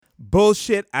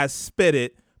Bullshit, I spit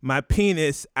it. My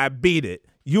penis, I beat it.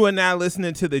 You are now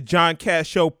listening to the John Cash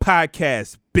Show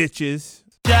podcast, bitches.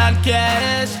 John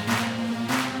Cash.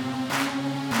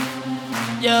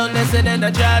 You're listening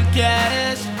to John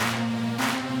Cash.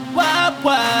 Wow,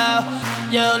 wow.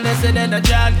 You're listening to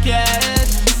John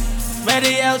Cash.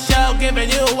 Radio show giving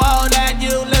you all that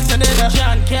you listening to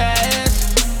John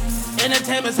Cash.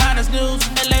 Entertainment's hottest news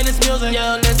and latest music.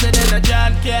 You're listening to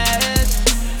John Cash.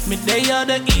 Midday or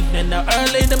the evening or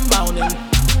early the morning.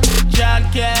 John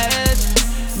Cash.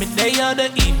 Midday or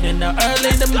the evening or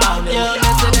early the morning. You're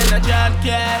listening to John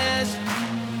Cash.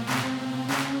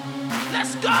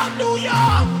 Let's go, New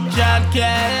York. John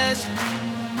Cash.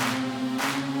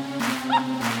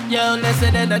 You're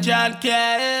listening to John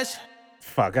Cash.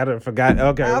 Fuck, I done forgot.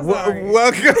 Okay,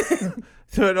 welcome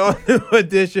to an all-new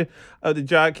edition of the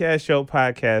John Cash Show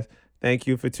podcast. Thank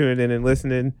you for tuning in and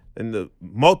listening in the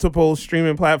multiple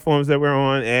streaming platforms that we're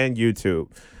on and YouTube.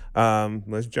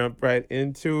 Let's jump right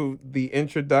into the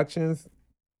introductions.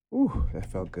 Ooh, that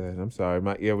felt good. I'm sorry.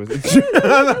 My ear was itching.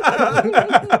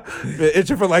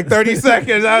 Itching for like 30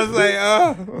 seconds. I was like,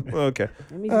 oh, okay.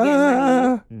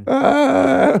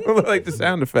 Like the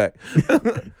sound effect.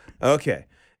 Okay.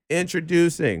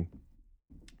 Introducing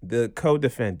the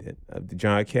co-defendant of the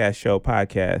John Cash Show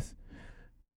podcast,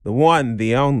 the one,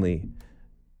 the only,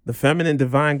 the feminine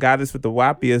divine goddess with the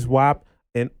whoppiest whop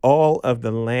in all of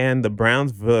the land, the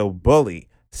Brownsville bully,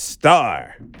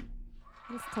 Star.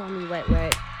 Just call me wet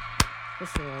wet. For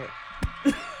short.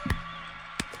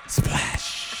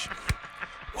 Splash.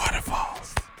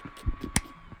 Waterfalls.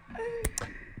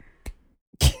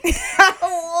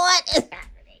 What is happening?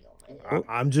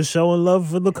 I'm just showing love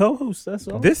for the co-host. That's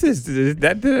all. That's a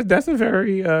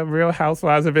very Real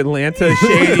Housewives of Atlanta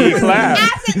shady clap.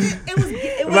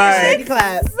 It was Like, a shady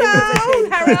clap.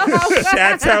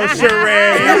 Chateau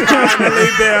Charade, Emily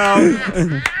Bill.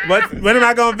 When am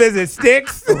I going to visit?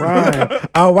 Sticks? Right.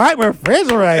 A white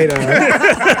refrigerator.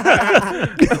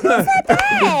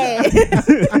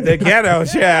 The ghetto,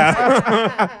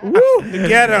 child. Woo, the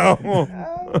ghetto.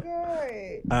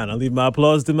 All right, I'll leave my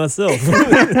applause to myself.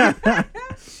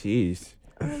 Jeez.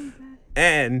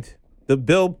 And the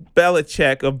Bill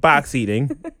Belichick of box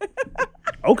eating.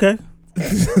 Okay.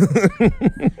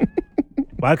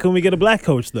 Why couldn't we get a black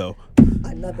coach, though?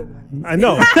 Another one. I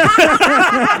know. The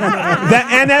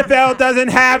NFL doesn't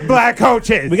have black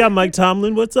coaches. We got Mike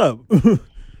Tomlin. What's up?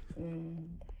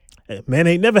 Hey, man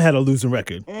ain't never had a losing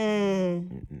record.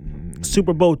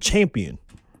 Super Bowl champion.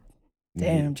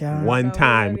 Damn, John. One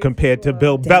time compared to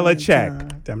Bill Belichick.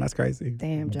 John. Damn, that's crazy.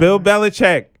 Damn, John. Bill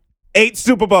Belichick, 8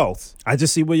 Super Bowls. I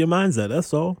just see where your mind's at.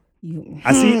 That's all.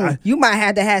 You might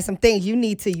have to have some things you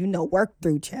need to, work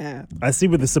through, child. I see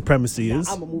where the supremacy is.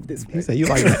 I'm going to move this way. He said you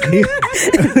like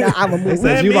that. Nah, I'm going to move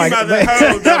said this you Me, like motherfucker.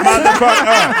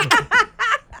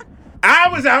 I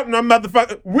was out in the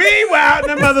motherfucker. We were out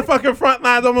in the motherfucking front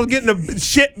lines, almost getting the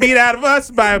shit beat out of us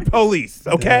by police.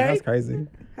 Okay, Damn, that's crazy.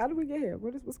 How did we get here?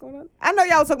 What's going on? I know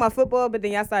y'all was talking about football, but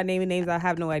then y'all started naming names. I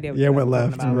have no idea. Yeah, went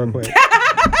left real quick.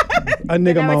 A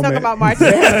nigga Now we're talking moment. about March. A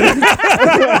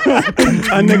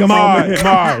nigga moment.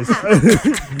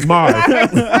 Mars.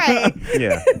 Right.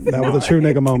 Yeah. That was a true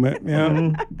nigga moment.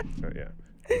 Yeah. Yeah.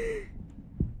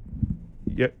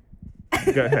 Yep.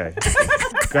 Go ahead.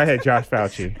 Go ahead, Josh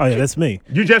Fauci. Oh, yeah, that's me.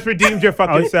 You just redeemed your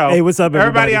fucking Oh, self. hey, what's up,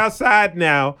 everybody? outside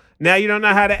now. Now you don't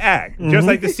know how to act. Just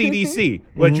like the CDC.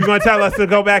 What, you going to tell us to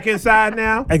go back inside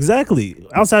now? Exactly.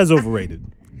 Outside is overrated.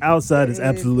 Outside is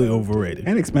absolutely overrated.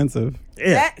 And expensive.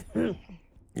 Yeah.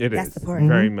 It That's is. the part.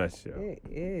 Very much so.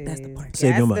 That's the part.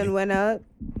 Save your money. Gas done went up.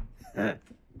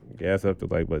 Gas up to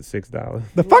like, what, $6?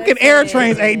 The fucking air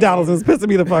train's $8 is pissing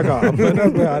me the fuck off. But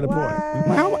that's beside the point.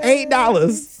 How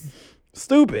 $8?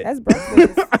 Stupid. That's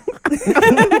breakfast.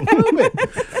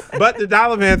 But the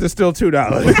dollar vans are still $2.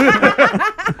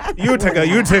 Utica.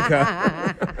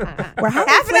 Half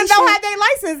of them don't have their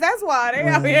license. That's why they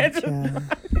out here.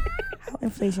 How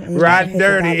inflation is Ride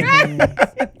dirty. I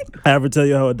ever tell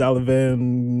you how a dollar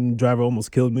van driver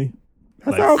almost killed me?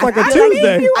 That sounds like a I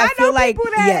Tuesday. I feel like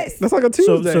yes. That's like a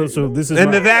Tuesday. So this is And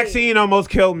my, the vaccine almost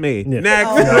killed me. Yeah. Next.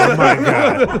 Oh my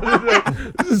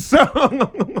God. So,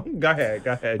 go ahead,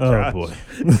 Josh. Oh boy.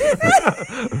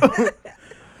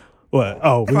 What?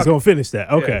 Oh, we was gonna finish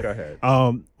that. Okay. go ahead.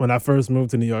 When I first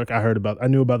moved to New York, I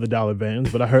knew about the dollar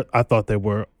vans, but I thought they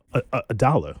were a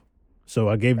dollar. So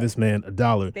I gave this man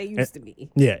 $1. They used to be.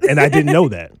 Yeah, and I didn't know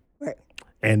that. Right.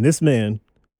 And this man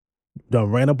done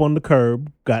ran up on the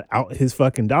curb, got out his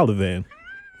fucking dollar van,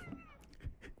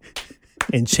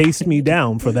 and chased me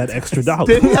down for that extra $1.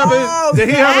 Did he have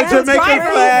a Jamaican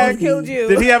flag? Killed you.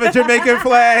 Did he have a Jamaican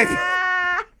flag?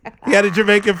 He had a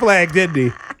Jamaican flag, didn't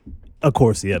he? Of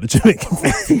course, he had a Jamaican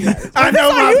flag. I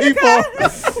know my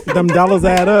people. Them dollars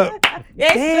add up.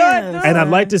 Yeah, Damn. sure. And I'd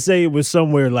like to say it was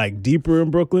somewhere like deeper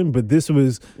in Brooklyn, but this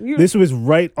was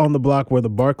right on the block where the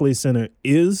Barclays Center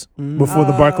is before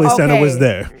the Barclays Center was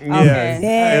there. Yeah,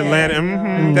 Damn.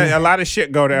 Atlanta. A lot of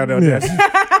shit go down there.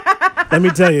 Let me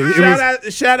tell you,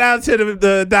 Shout out to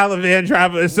the Dollar Van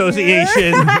Driver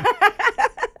Association.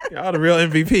 Y'all the real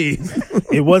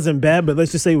MVPs. it wasn't bad, but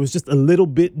let's just say it was just a little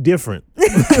bit different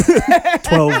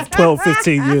 12,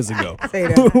 15 years ago. Say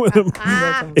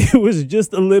that. It was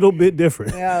just a little bit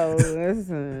different. Yo,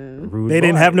 listen. They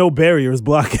didn't have no barriers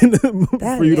blocking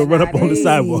for you to run up on the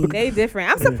sidewalk. They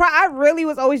different. I'm surprised. I really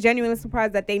was always genuinely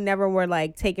surprised that they never were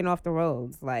like taken off the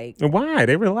roads. Like, Why?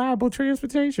 They reliable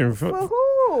transportation for for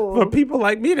who? people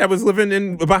like me that was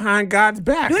living behind God's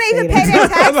back. Do they even pay their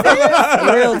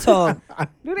taxes? Real talk.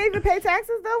 Do they even pay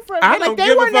taxes though? For I like don't they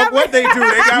give were a fuck never. what they do. They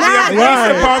got me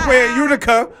at the Parkway at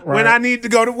Utica when I need to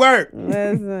go to work.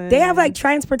 Listen. They have like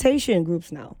transportation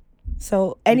groups now.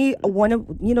 So any one of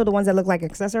the ones that look like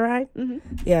Accessoride,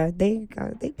 yeah, they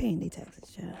paying their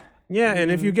taxes. Yeah. Yeah,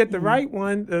 and if you get the right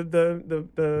one,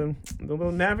 the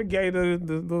little navigator,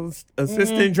 the little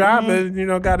assistant driver,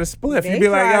 got a spliff. You be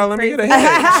like, yo, let me get a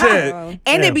hit.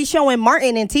 And they be showing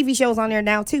Martin and TV shows on there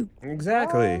now too.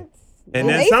 Exactly. And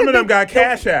then some of them got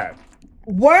Cash App.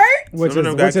 Word? Which Some of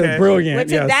them got is cash. brilliant.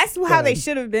 Which yes. that's how they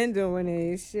should have been doing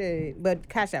it. Shit, but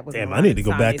Cash App was. Damn, around I need to go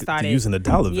the time back they to started. using the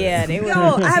dollar van. Yeah, they were. Yo,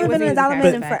 I haven't been in a dollar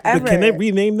van in forever. But can they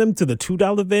rename them to the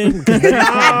 $2 van?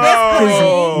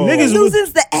 Oh. Niggas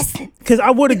loses the essence. Because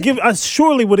I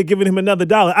surely would have given him another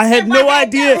 $1. I had no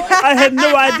idea.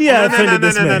 I offended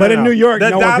this man. But in New York,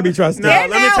 no one dollar- can be trusted. No, They're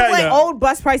let me now tell you. what old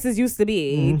bus prices used to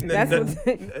be. That's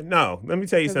what. No, let me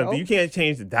tell you something. old- You can't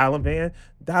change the dollar van.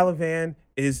 Dollar van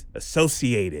is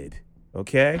associated.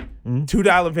 Okay,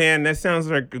 $2 van. That sounds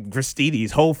like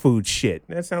Gristedes, Whole Foods shit.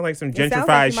 That sounds like some sounds like gentrified you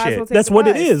might as shit. well take That's the what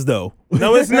it bus. is, though.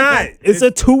 No, it's not. It's a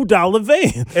 $2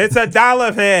 van. It's a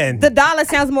dollar van. The dollar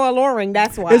sounds more alluring.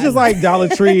 That's why. It's just like Dollar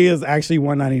Tree is actually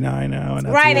 $1.99 now. And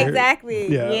that's right, weird. exactly.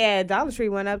 Yeah. Yeah, Dollar Tree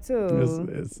went up too.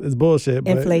 It's bullshit.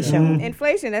 But, Inflation.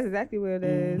 Inflation. That's exactly what it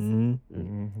is.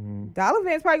 Dollar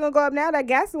van's probably gonna go up now. That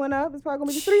gas went up. It's probably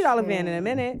gonna be the $3 van in a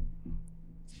minute.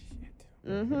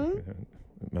 No,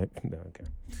 okay.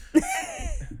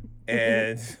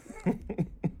 And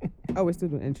Oh, we're still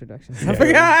doing introductions. I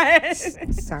forgot.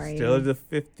 Sorry. still the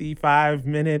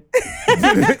 55-minute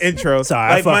intro.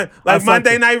 Sorry, I like fucked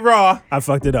Monday it. Night Raw. I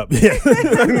fucked it up. Yeah.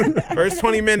 First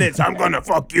 20 minutes, I'm gonna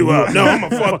fuck you up. No, I'm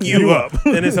gonna fuck you up.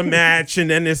 Then it's a match, and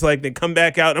then it's like they come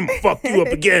back out. I'm gonna fuck you up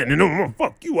again, and then I'm gonna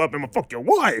fuck you up. I'm gonna fuck your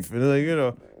wife. And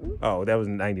like oh, that was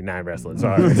 99 wrestling.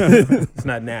 Sorry, it's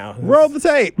not now. Roll the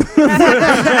tape.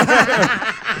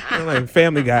 I'm like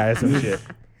Family Guy or some shit.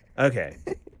 Okay,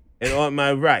 and on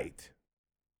my right,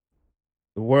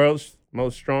 the world's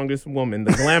most strongest woman,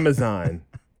 the Glamazon,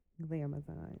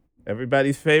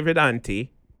 everybody's favorite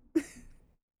auntie.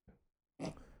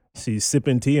 She's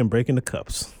sipping tea and breaking the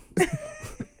cups.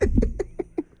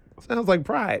 Sounds like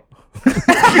Pride.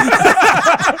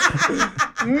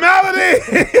 Melody.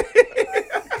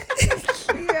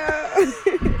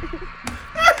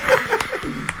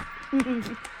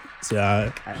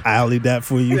 So I'll leave that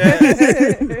for you.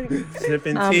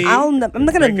 Sipping tea. I'm not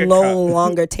gonna Drink a no cup.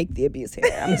 longer take the abuse here.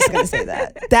 I'm just gonna say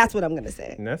that. That's what I'm gonna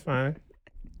say. That's fine.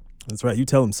 That's right. You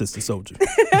tell him, Sister Soldier.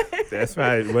 That's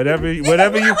fine. Whatever you. Was it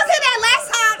that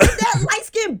last time that light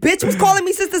skinned bitch was calling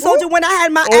me Sister Soldier when I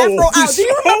had my afro out? Do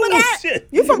you remember that? Shit.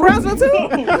 You from Brownsville too?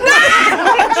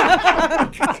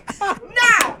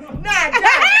 Not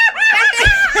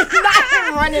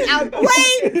running out.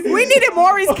 Wait, we needed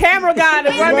Maury's camera guy to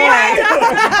run behind us.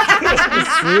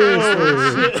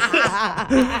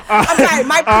 I'm sorry,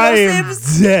 my I am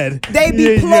plosives. dead. They be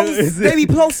Yeah, plosive. They be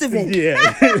plosiving.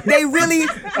 Yeah. They really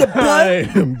the I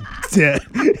butt. am dead.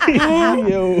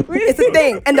 Yo. It's a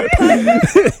thing, and the putt.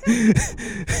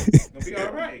 It'll be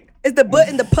all right. It's the butt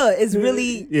and the putt. It's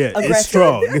really Yeah, aggressive. it's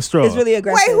strong. It's strong. It's really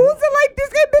aggressive. Wait, who's the like this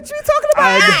guy bitch you talking about?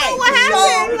 I- I know what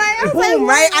happened. Like, I was like, Boom,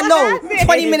 right? I what know. happened?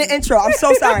 20-minute intro. I'm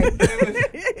so sorry.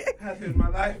 That's my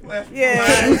life left. Yeah.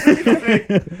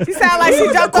 She sound like she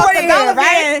jumped off the Recording dollar here,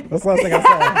 right? van. That's the last thing I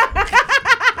saw.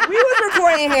 We was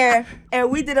recording here,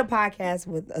 and we did a podcast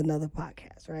with another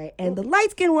podcast, right? And the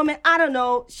light-skinned woman, I don't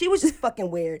know, she was just fucking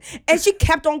weird. And she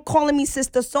kept on calling me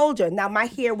Sister Soldier. Now, my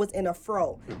hair was in a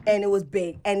fro, and it was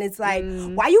big. And it's like,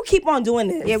 why you keep on doing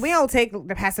this? Yeah, we don't take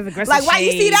the passive aggressive. Like, why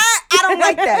you see shade. that? I don't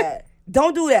like that.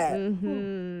 Don't do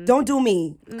that. Don't do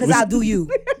me, because I'll do you.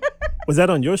 Was that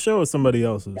on your show or somebody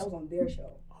else's? That was on their show.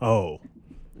 Oh.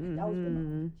 That was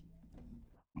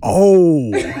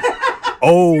Oh,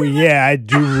 yeah, I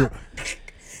do.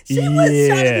 She was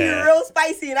trying to be real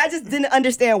spicy, and I just didn't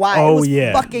understand why. It was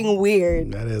fucking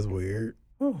weird. That is weird.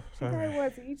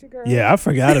 Yeah, I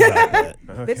forgot about that.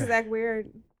 Okay. Bitches act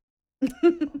weird.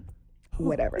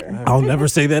 Whatever. I'll never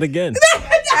say that again.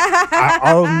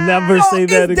 I'll never say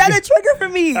that again. Is that a trigger for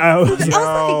me? I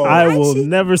will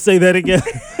never say that again.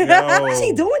 Why is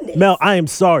she doing this? Mel, I am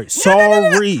sorry.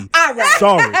 Sorry. All right.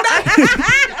 Sorry.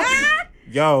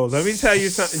 Yo, let me tell you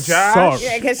something, Josh. Sorry.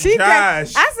 Yeah, because she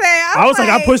Josh. I was like,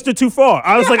 I pushed it too far.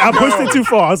 I was like, I pushed it too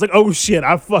far. I was like, oh shit,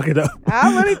 I fucked it up.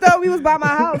 I really thought we was by my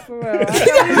house for real.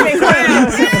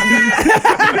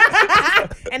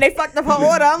 And they fucked up her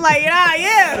order. I'm like,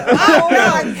 yeah. Oh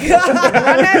my god.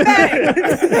 Run that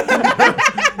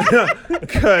back.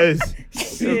 Because,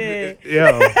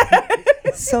 yo.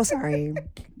 So sorry.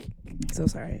 So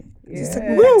sorry.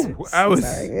 Yeah. Woo. I was.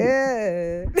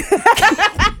 Yeah.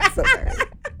 So sorry.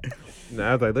 No,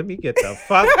 I was like, let me get the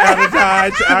fuck out of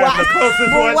Dodge. I'm the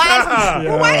closest one to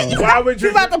her. Why would you?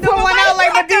 You about to pull one out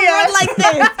like Madea? Like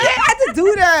this. You had to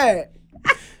do that.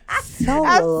 So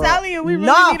I'm telling you, we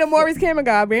really need a Maurice camera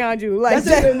guy behind you. Like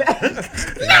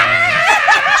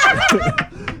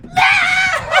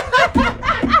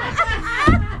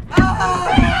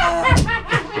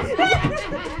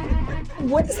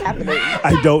What is happening?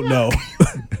 I don't know.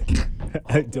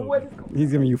 I don't know.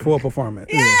 He's giving you full performance.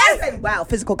 Yeah. Wow,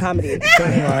 physical comedy.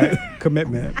 Right.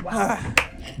 Commitment. Wow.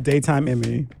 Daytime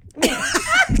Emmy.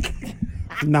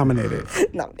 Nominated.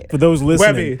 For those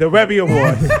listening. the Webby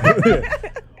Award.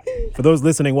 For those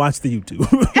listening, watch the YouTube.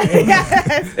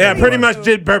 Yeah, pretty much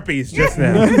did burpees just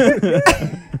now.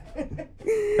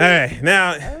 All right,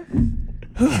 now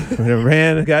I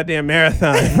ran a goddamn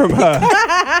marathon from her.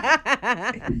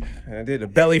 I did a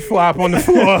belly flop on the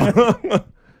floor.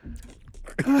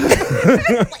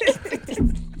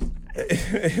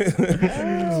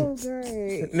 oh,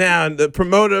 great. Now, the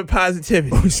promoter of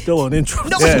positivity. We're still on intro.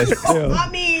 Yes. I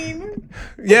mean,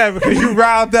 yeah, because you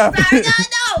riled up. No.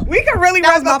 We can really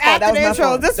wrap up after the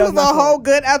intro. This was a whole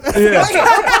good episode.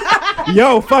 Yeah.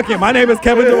 Yo, fuck it. My name is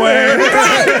Kevin Dwayne.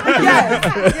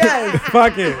 Yes.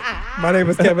 Fuck it. My name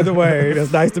is Kevin Dwayne.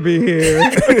 It's nice to be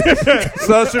here.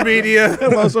 Social media.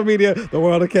 Social media, the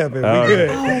world of Kevin. Oh, we good.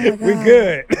 Oh we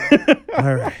good.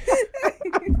 All right.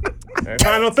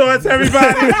 Final thoughts,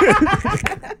 everybody.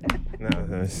 No,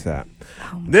 let's stop.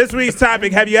 This week's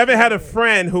topic: have you ever had a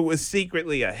friend who was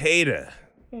secretly a hater?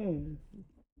 Yeah.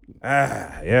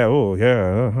 Oh,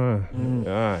 yeah.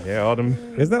 Yeah. All them.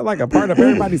 Is that like a part of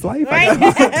everybody's life?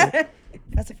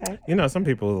 That's a fact. You know, some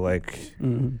people like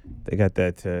they got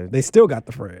that. They still got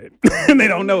the friend, and they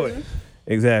don't know it.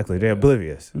 Exactly. They're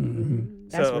oblivious. Mm-hmm.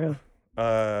 That's real.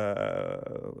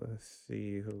 Let's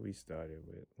see who we started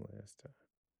with last time.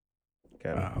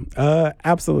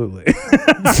 Absolutely.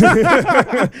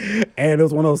 And it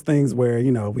was one of those things where,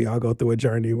 you know, we all go through a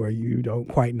journey where you don't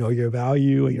quite know your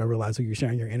value and you don't realize who you're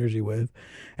sharing your energy with.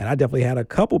 And I definitely had a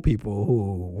couple people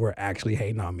who were actually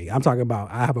hating on me. I'm talking about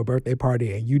I have a birthday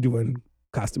party and you doing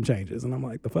costume changes. And I'm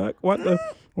like, the fuck? Why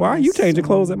are you changing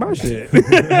clothes at my shit?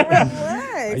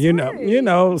 Right, you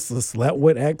know, slept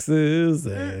with exes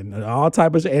and all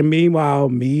type of shit. And meanwhile,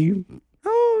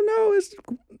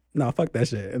 no, fuck that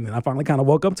shit. And then I finally kind of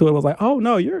woke up to it. I was like, oh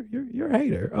no, you're a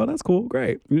hater. Oh, that's cool,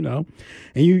 great, you know.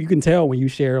 And you can tell when you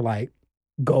share like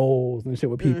goals and shit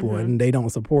with people and they don't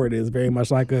support it. It's very much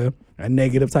like a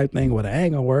negative type thing. Well, that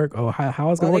ain't gonna work. Oh,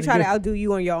 how it's gonna work? They try to outdo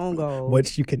you on your own goals.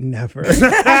 Which you can never. Okay.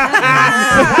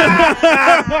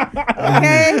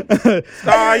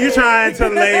 Are you trying to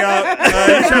lay up?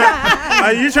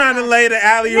 Are you trying to lay the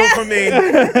alley-oop for me?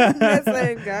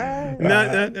 Listen, God.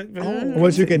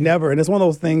 Which you can never. And it's one of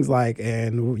those things like,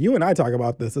 and you and I talk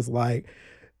about this, it's like,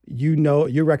 you know,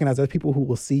 you recognize there's people who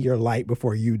will see your light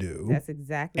before you do. That's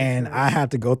exactly And true. I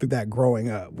had to go through that growing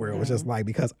up where it was just like,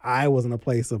 because I was in a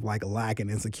place of like lack and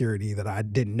insecurity that I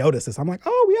didn't notice this. I'm like,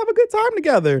 oh, we have a good time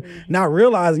together. Not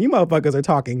realizing you motherfuckers are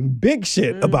talking big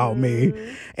shit about me.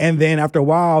 And then after a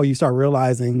while, you start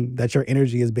realizing that your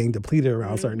energy is being depleted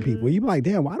around certain people. You be like,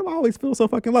 damn, why do I always feel so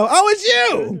fucking low? Oh, it's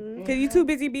you. Because you're too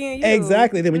busy being you.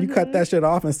 Exactly. Then when you cut that shit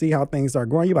off and see how things start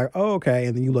growing, you're like, oh, okay.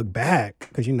 And then you look back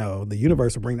because, you know, the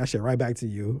universe will bring that shit right back to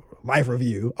you. Life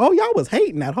review. Oh, y'all was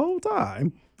hating that whole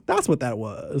time. That's what that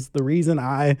was. The reason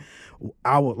I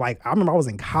remember I was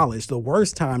in college, the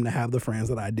worst time to have the friends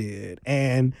that I did.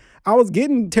 And I was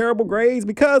getting terrible grades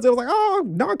because it was like, oh,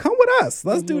 no, come with us.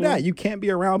 Let's do that. You can't be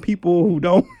around people who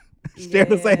don't share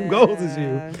the same goals as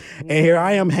you. And here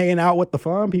I am hanging out with the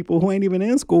fun people who ain't even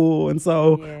in school. And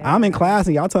so I'm in class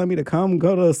and y'all telling me to come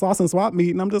go to a sauce and swap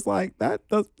meet. And I'm just like, that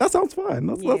sounds fun.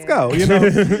 Let's go, you know?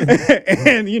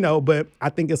 And, you know, but I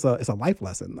think it's a life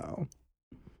lesson though.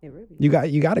 Really you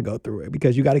got to go through it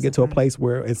because you got to get to a place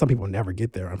where, and some people never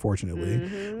get there,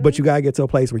 unfortunately, but you got to get to a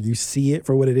place where you see it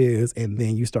for what it is and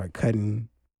then you start cutting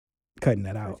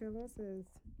that out.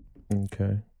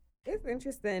 Okay. It's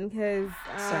interesting because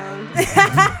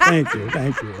thank you.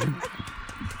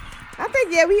 I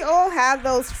think we all have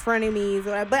those frenemies,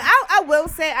 but I will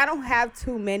say I don't have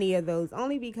too many of those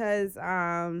only because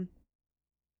I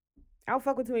don't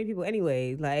fuck with too many people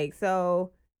anyway. Like,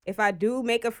 so if I do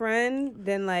make a friend,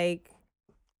 then like,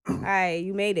 all right,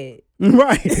 you made it.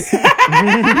 Right.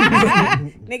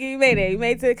 Nigga, you made it. You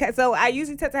made it. So I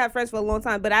usually tend to have friends for a long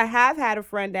time, but I have had a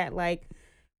friend that like,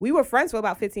 we were friends for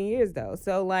about 15 years though.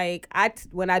 So like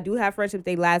when I do have friendships,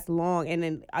 they last long. And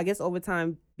then I guess over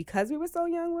time, because we were so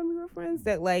young when we were friends,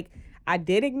 that like I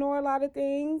did ignore a lot of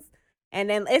things.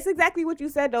 And then it's exactly what you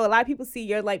said though. A lot of people see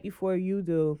your light before you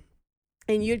do.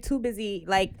 And you're too busy.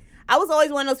 Like I was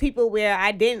always one of those people where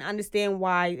I didn't understand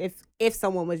why if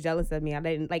someone was jealous of me, I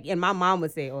didn't like, and my mom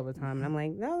would say it all the time. And I'm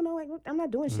like, no, like, I'm not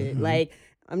doing shit. Like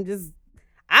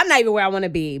I'm not even where I want to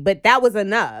be, but that was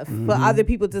enough for other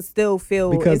people to still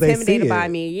feel intimidated by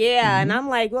me. Yeah. And I'm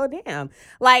like, well, damn.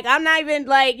 Like, I'm not even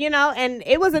like, you know, and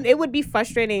it would be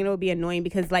frustrating and it would be annoying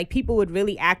because like people would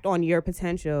really act on your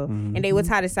potential and they would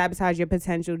try to sabotage your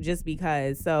potential just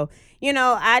because. So, you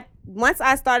know, once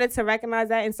I started to recognize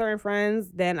that in certain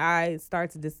friends, then I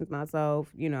started to distance myself,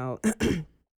 you know,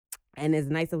 in as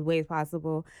nice a way as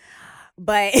possible.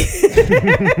 But so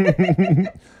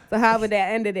however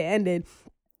that ended, it ended.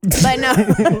 But no.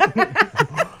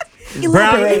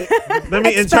 Let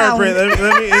me interpret.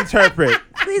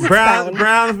 Please expound.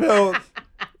 Brownsville.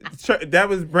 That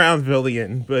was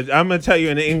Brownsvillian, but I'm gonna tell you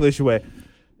in the English way.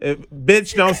 If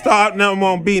bitch don't start, nothing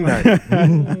won't be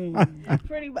nothing.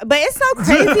 But it's so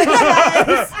crazy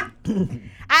because I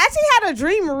actually had a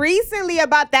dream recently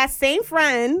about that same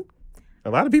friend. A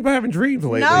lot of people having dreams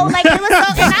lately. No, like it was so,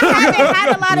 and I haven't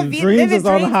had a lot of vivid dreams. Is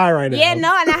on the high right now. Yeah,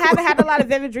 no, and I haven't had a lot of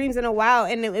vivid dreams in a while.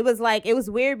 And it was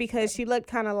weird because she looked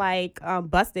kind of like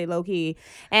busted, low key.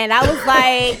 And I was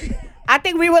like, I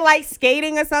think we were like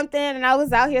skating or something, and I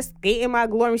was out here skating my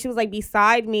glory. She was like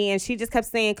beside me, and she just kept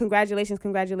saying, "Congratulations,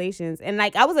 congratulations." And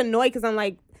like I was annoyed because I'm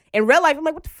like, in real life, I'm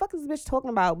like, what the fuck is this bitch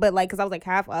talking about? But like, because I was like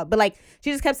half up. But like,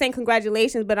 she just kept saying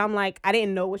congratulations. But I'm like, I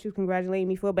didn't know what she was congratulating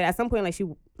me for. But at some point, like, she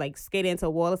like skated into a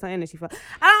wall or something and she fell.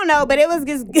 I don't know, but it was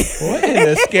just. What in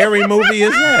a scary movie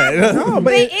is that? No,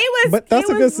 but but that's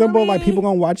a good symbol. Really... Like, people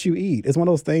gonna watch you eat. It's one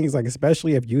of those things, like,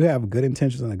 especially if you have good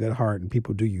intentions and a good heart and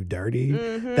people do you dirty,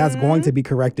 that's going to be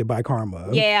corrected by karma.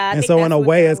 Yeah. And so in a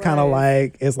way, it's kind of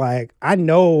like, I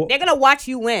know. They're gonna watch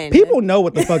you win. People know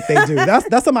what the fuck they do. That's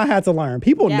something I had to learn.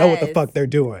 People know what the fuck they're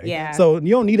doing. Yeah. So you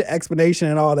don't need an explanation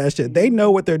and all that shit. They know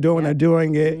what they're doing. They're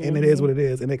doing it, and it is what it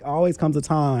is. And it always comes a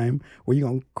time where you're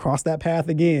gonna cross that path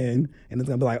again, and it's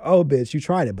gonna be like, oh, bitch, you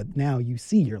tried it, but now you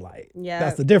see your light. Yeah.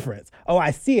 That's the difference. Oh,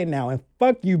 I see it now, and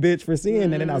fuck you, bitch, for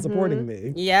seeing it and not supporting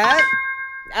me. Yeah.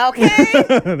 Okay.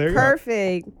 There you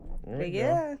Perfect. There you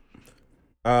yeah.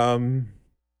 go.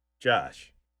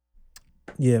 Josh.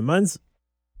 Yeah,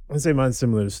 I'd say mine's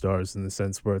similar to Stars in the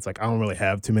sense where it's like I don't really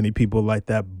have too many people like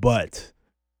that, but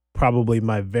probably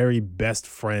my very best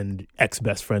friend,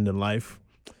 ex-best friend in life,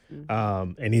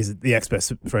 and he's the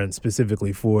ex-best friend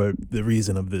specifically for the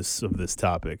reason of this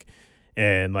topic.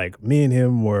 And like me and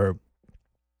him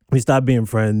we stopped being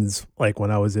friends like when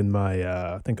I was in my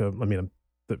I'm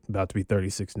about to be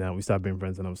 36 now. We stopped being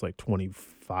friends when I was like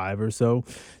 25 or so,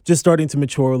 just starting to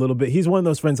mature a little bit. He's one of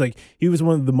those friends, like he was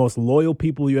one of the most loyal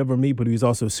people you ever meet, but he was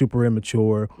also super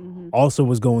immature, also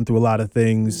was going through a lot of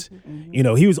things. You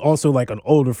know, he was also like an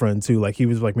older friend too. Like he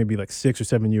was like maybe like 6 or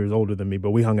 7 years older than me,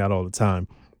 but we hung out all the time.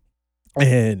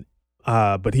 And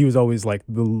but he was always like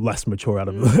the less mature out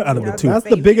of the two. That's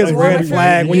the biggest red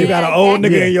flag when you got an old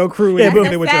nigga in your crew and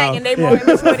that's with y'all. And they more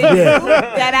immature than you.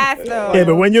 That ass though. Yeah,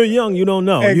 but when you're young, you don't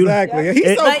know. Exactly.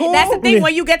 He's so cool. That's the thing.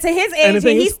 When you get to his age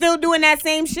and he's still doing that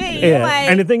same shit. Yeah. Like...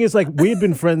 And the thing is, like, we've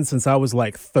been friends since I was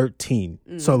like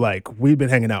 13. So like we've been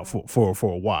hanging out for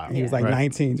a while. He was like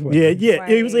 19, 20. Yeah. Right.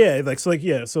 He was So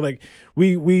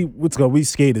we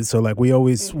skated. So like we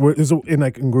always were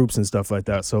in groups and stuff like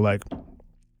that. So like.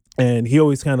 And he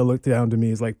always kind of looked down to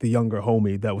me as like the younger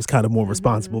homie that was kind of more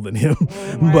responsible than him.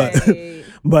 Right.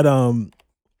 But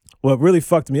what really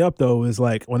fucked me up though is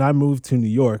like when I moved to New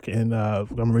York, and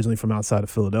I'm originally from outside of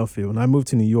Philadelphia. When I moved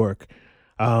to New York,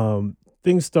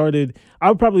 things started. I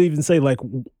would probably even say like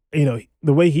you know,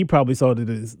 the way he probably saw it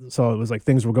was like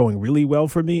things were going really well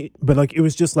for me, but like it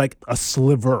was just like a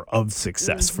sliver of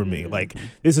success for me. Like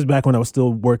this is back when I was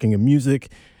still working in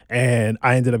music, and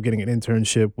I ended up getting an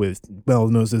internship with Bell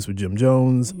knows this with Jim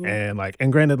Jones, and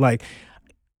granted, like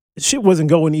shit wasn't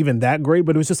going even that great,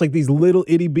 but it was just like these little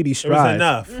itty bitty strides. It was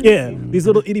enough. Yeah, these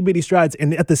little itty bitty strides,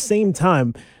 and at the same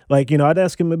time, like, you know, I'd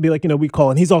ask him to be like, you know, we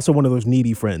call, and he's also one of those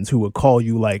needy friends who would call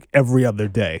you like every other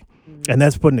day. And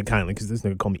that's putting it kindly because this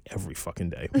nigga called me every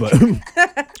fucking day.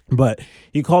 But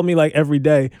he called me like every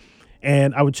day,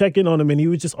 and I would check in on him, and he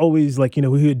was just always like, you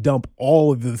know, he would dump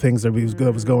all of the things that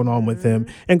was going on with him.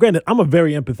 And granted, I'm a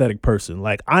very empathetic person.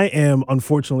 Like, I am,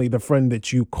 unfortunately, the friend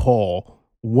that you call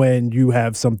when you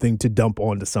have something to dump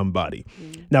onto somebody.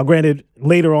 Now, granted,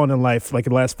 later on in life, like in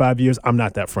the last 5 years, I'm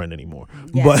not that friend anymore.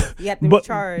 Yeah, but you have to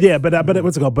recharge. yeah, but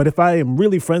what's it called? But if I am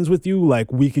really friends with you,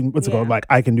 like we can, what's it called? Like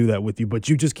I can do that with you. But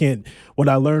you just can't. What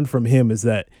I learned from him is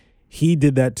that he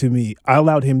did that to me. I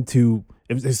allowed him to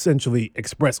essentially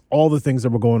express all the things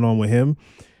that were going on with him.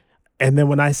 And then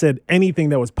when I said anything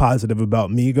that was positive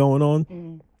about me going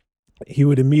on, he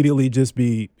would immediately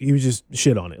he would just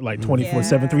shit on it, like 24/7,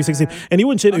 360. And he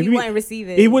wouldn't shit. He wouldn't receive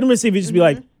it. He wouldn't receive it. He'd just be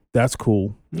like, that's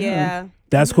cool. Yeah.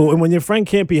 That's cool. And when your friend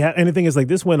can't be anything, is like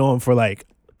this went on for like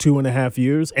 2.5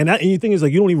 years. And the thing is,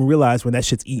 like, you don't even realize when that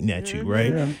shit's eating at you,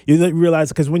 right? Yeah. You don't realize,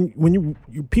 because when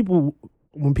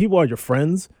people are your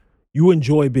friends, you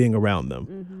enjoy being around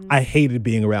them. I hated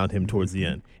being around him towards the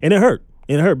end. And it hurt.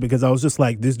 It hurt because I was just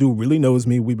like, this dude really knows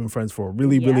me. We've been friends for a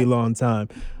really, really long time.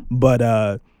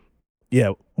 But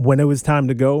yeah, when it was time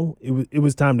to go, it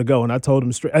was time to go. And I told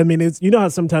him straight. I mean, it's, you know how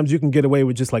sometimes you can get away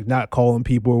with just like not calling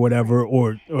people or whatever,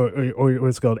 or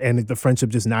what's it called, and the friendship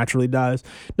just naturally dies.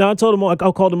 Now I told him, I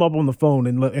called him up on the phone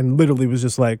and literally was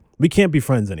just like, we can't be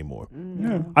friends anymore.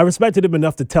 I respected him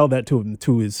enough to tell that to him,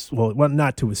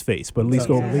 not to his face, but at least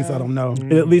at least I don't know.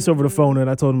 At least over the phone. And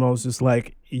I told him, I was just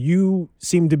like, you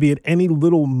seem to be at any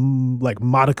little like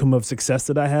modicum of success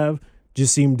that I have,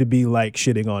 just seem to be like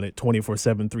shitting on it 24/7,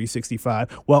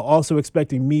 365, while also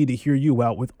expecting me to hear you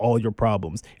out with all your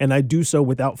problems. And I do so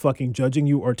without fucking judging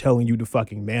you or telling you to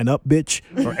fucking man up, bitch,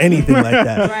 or anything like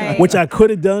that. Right. Which I could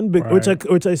have done, but which I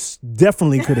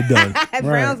definitely could have done.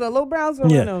 Little Browns.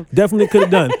 Yeah, definitely could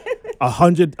have done.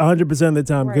 100% of the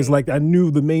time, because like I knew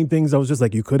the main things. I was just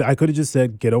like, I could have just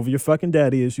said, get over your fucking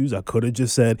daddy issues. I could have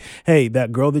just said, hey,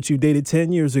 that girl that you dated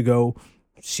 10 years ago,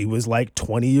 she was like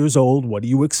 20 years old. What do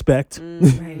you expect?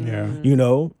 You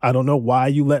know, I don't know why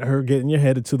you let her get in your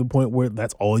head to the point where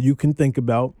that's all you can think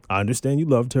about. I understand you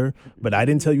loved her, but I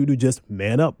didn't tell you to just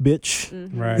man up, bitch.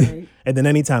 Right. And then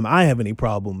anytime I have any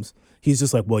problems, he's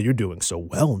just like, well, you're doing so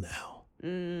well now.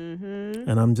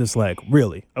 And I'm just like,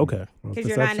 really? Okay. Because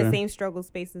you're not in the same struggle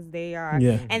space as they are.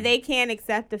 Yeah. And they can't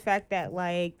accept the fact that,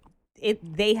 like,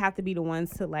 they have to be the ones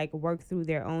to like work through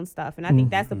their own stuff. And I think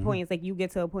that's the point. It's like you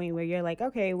get to a point where you're like,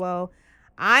 okay, well,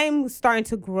 I'm starting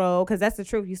to grow, because that's the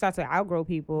truth. You start to outgrow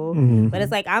people. But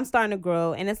it's like I'm starting to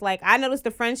grow. And it's like I noticed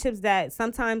the friendships that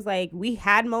sometimes like we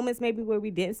had moments maybe where we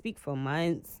didn't speak for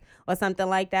months or something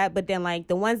like that. But then like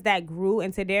the ones that grew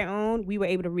into their own, we were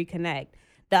able to reconnect.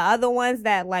 The other ones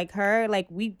that like her, like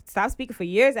we stopped speaking for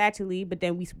years actually, but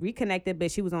then we reconnected,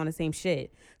 but she was on the same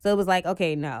shit. So it was like,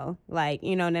 okay, no, like,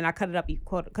 you know, and then I cut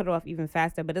it off even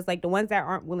faster. But it's like the ones that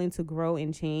aren't willing to grow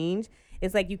and change,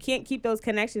 it's like you can't keep those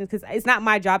connections, because it's not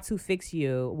my job to fix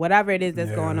you, whatever it is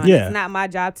that's going on. It's not my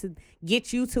job to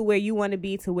get you to where you want to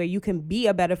be, to where you can be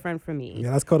a better friend for me.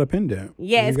 Yeah, that's codependent.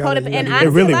 Yeah, it's codependent. And honestly,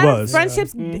 it really a lot was. of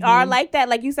friendships are like that.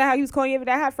 Like you said, how he was calling you every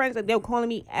day. I had friends that they were calling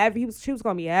me she was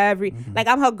calling me every, like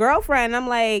I'm her girlfriend. I'm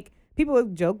like, people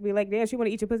would joke, be like, damn, she want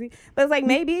to eat your pussy. But it's like,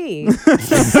 maybe.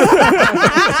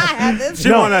 She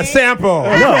want a sample.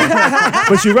 No,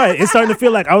 but you're right. It's starting to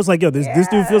feel like, I was like, yo, this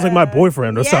dude feels like my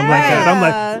boyfriend or something like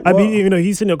that. I'm like, you know,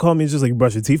 he's sitting there calling me, he's just like,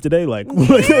 brush your teeth today? Like,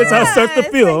 that's how it starts to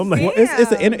feel. I'm like,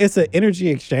 it's an energy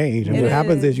exchange. And what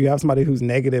happens is you have somebody who's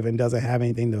negative and doesn't have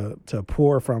anything to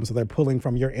pour from, so they're pulling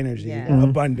from your energy,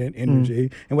 abundant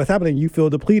energy. And what's happening, you feel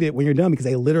depleted when you're done, because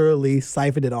they literally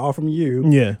siphoned it all from you.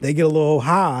 Yeah. They get a little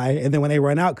high, and then when they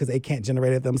run out because they can't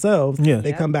generate it themselves,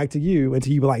 they come back to you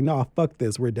until you be like, no, fuck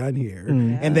this, we're done here.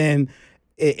 And then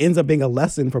it ends up being a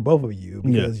lesson for both of you,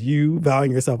 because you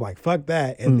valuing yourself like, fuck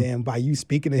that. And then by you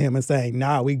speaking to him and saying,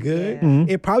 nah, we good,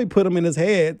 it probably put him in his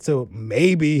head. So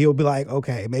maybe he'll be like,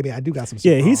 okay, maybe I do got some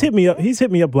shit wrong. He's hit me up. He's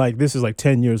hit me up like, this is like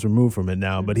 10 years removed from it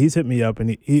now, but he's hit me up,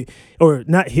 and he or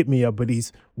not hit me up, but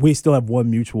we still have one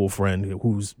mutual friend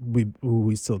who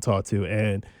we still talk to,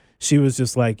 and she was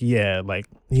just like, yeah, like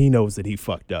he knows that he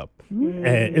fucked up.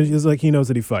 And it was like he knows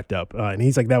that he fucked up, and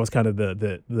he's like that was kind of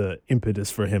the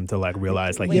impetus for him to like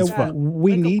realize like he's fucked.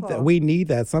 We need that. We need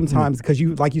that sometimes because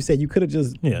you, like you said, you could have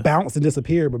just bounced and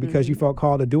disappeared, but because you felt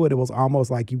called to do it, it was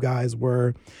almost like you guys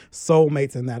were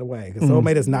soulmates in that way. Because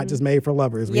soulmate is not just made for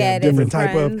lovers. We have different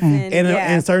type of,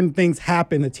 and certain things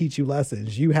happen to teach you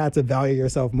lessons. You had to value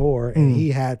yourself more, and he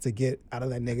had to get out of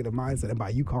that negative mindset. And by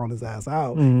you calling his ass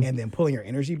out and then pulling your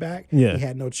energy back, he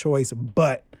had no choice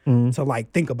but to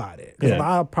like think about it. Because a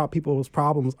lot of people's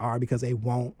problems are because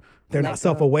they're not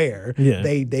self-aware.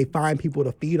 They find people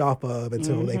to feed off of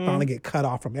until they finally get cut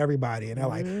off from everybody, and they're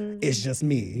like, it's just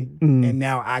me, and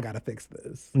now I gotta fix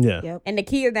this. And the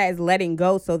key of that is letting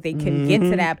go so they can get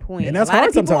to that point. And that's a lot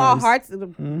hard of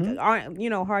people sometimes.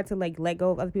 aren't hard to like let go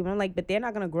of other people. I'm like, but they're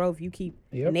not gonna grow if you keep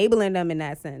enabling them in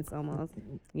that sense almost.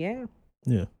 Yeah.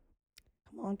 Come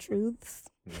on, truths.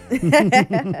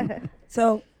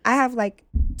 So I have like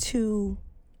two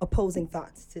opposing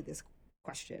thoughts to this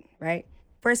question, right?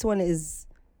 First one is,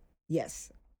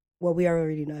 yes, well, we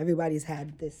already know everybody's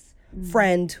had this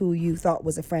friend who you thought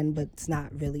was a friend, but it's not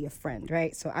really a friend,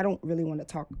 right? So I don't really want to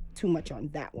talk too much on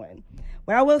that one.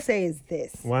 What I will say is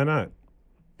this. Why not?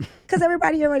 Because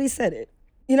everybody already said it.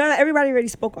 You know, everybody already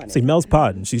spoke on it. See, Mel's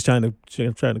podding. She's trying to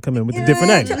come in with a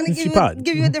different angle.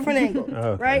 Give you a different angle,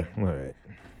 right? All right.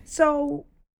 So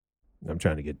I'm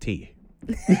trying to get tea.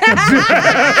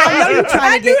 I know you're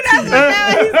trying to get tea,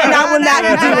 and I will not be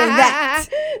doing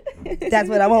that. That's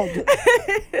what I won't do,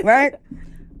 right?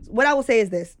 What I will say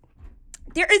is this.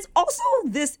 There is also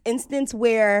this instance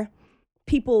where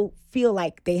people feel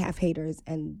like they have haters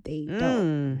and they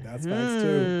don't. That's facts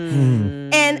too.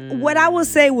 And what I will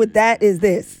say with that is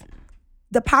this.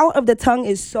 The power of the tongue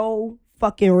is so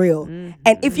fucking real.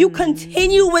 And if you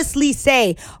continuously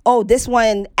say, oh, this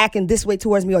one acting this way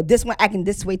towards me, or this one acting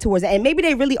this way towards it, and maybe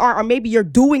they really are, or maybe you're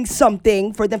doing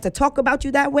something for them to talk about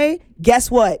you that way,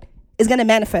 guess what? It's going to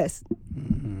manifest.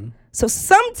 So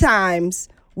sometimes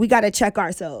we got to check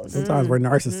ourselves. Sometimes we're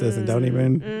narcissists and don't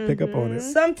even pick up on it.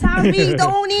 Sometimes we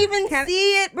don't even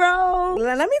see it, bro.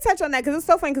 Let me touch on that because it's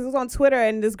so funny because it was on Twitter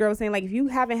and this girl was saying like if you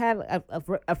haven't had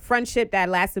a friendship that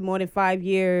lasted more than 5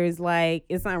 years, like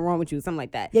it's something wrong with you, something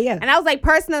like that. Yeah. And I was like,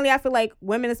 personally, I feel like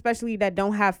women, especially that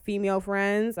don't have female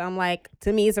friends, I'm like,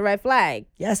 to me, it's a red flag.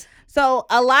 Yes. So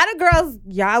a lot of girls,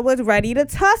 y'all was ready to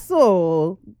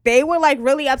tussle. They were like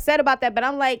really upset about that, but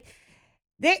I'm like,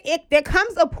 there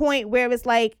comes a point where it's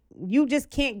like you just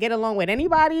can't get along with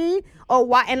anybody, or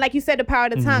why? And like you said, the power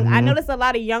of the tongue. I notice a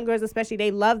lot of young girls, especially,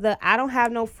 they love I don't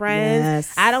have no friends.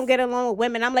 Yes. I don't get along with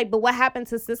women. I'm like, but what happened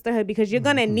to sisterhood? Because you're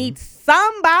gonna need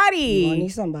somebody. You're gonna need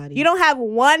somebody. You don't have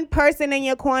one person in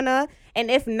your corner,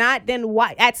 and if not, then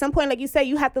why? At some point, like you said,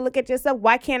 you have to look at yourself.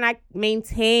 Why can't I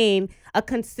maintain a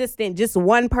consistent just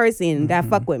one person that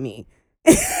fuck with me?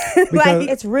 Like,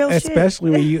 it's real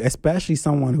especially shit. Especially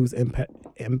someone who's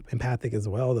empathic as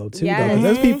well, though, too. Because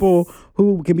there's people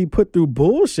who can be put through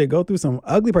bullshit, go through some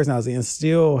ugly personality, and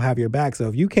still have your back. So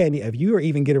if you are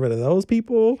even getting rid of those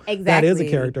people, that is a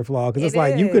character flaw. Because it's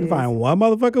like you couldn't find one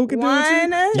motherfucker who can do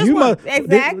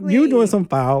it. You doing some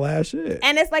foul ass shit.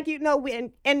 And it's like,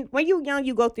 and when you young,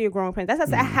 you go through your growing pains. That's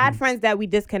what I had friends that we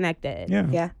disconnected.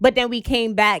 Yeah. But then we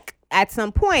came back at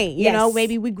some point, you know,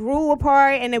 maybe we grew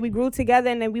apart and then we grew together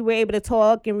and then we were able to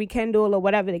talk and rekindle or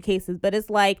whatever the case is. But it's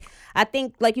like, I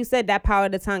think, like you said, that power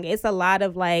of the tongue, it's a lot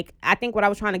of like, I think what I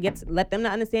was trying to let them to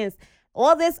understand is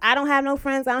all this, I don't have no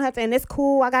friends, I don't have to, and it's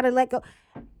cool, I got to let go.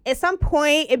 At some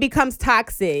point, it becomes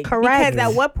toxic. Correct.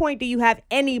 Because at what point do you have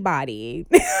anybody?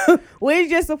 Where's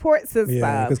your support system?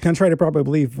 Yeah, because contrary to popular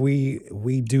belief, we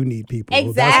do need people.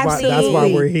 Exactly. That's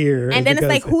why we're here. And then it's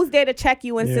like, who's there to check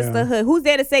you in sisterhood? Who's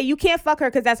there to say you can't fuck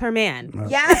her because that's her man?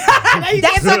 Yeah,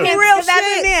 that's fucking real shit. That's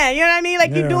her shit. man. You know what I mean?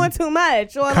 Like you're doing too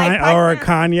much, or like or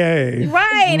Kanye.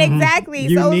 Right? Exactly.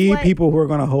 You so need like, people who are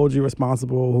going to hold you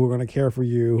responsible, who are going to care for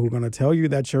you, who are going to tell you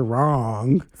that you're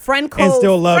wrong, friend code, and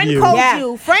still love you.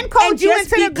 Friend code you into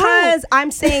the because I'm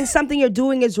saying something you're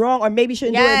doing is wrong, or maybe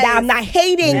shouldn't do it. That I'm not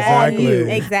hating on you.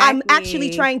 Exactly. I'm actually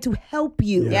trying to help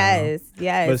you. Yes.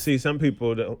 But see, some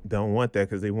people don't want that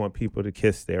because they want people to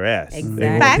kiss their ass.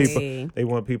 Exactly. They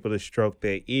want people to stroke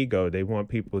their ego. They want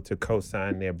people to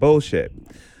co-sign their bullshit.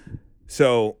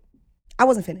 So I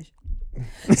wasn't finished.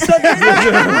 So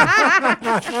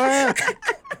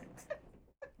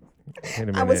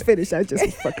I was finished. I just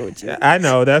was fucking with you. I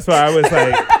know. That's why I was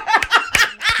like.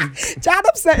 John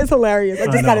Upset is hilarious. I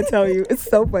just gotta tell you, it's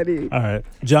so funny. All right,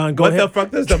 John, go ahead. What the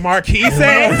fuck does the Marquis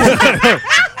say?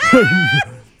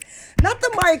 Not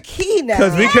the her key now.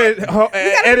 Because we could You gotta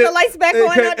put the lights back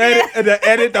on up there.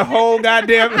 edit the whole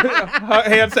goddamn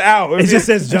hamster out. It just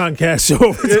says John Cash Show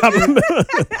over the top of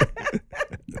it.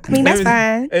 I mean, that's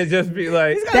fine. It just be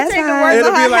like, He's gonna That's take the fine. words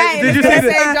It'll on be her like, hat. did you It's gonna see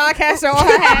say John Castro on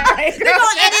her hat. Right? We're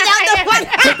gonna edit out the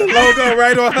fuck. the logo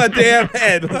right on her damn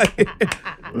head. Like,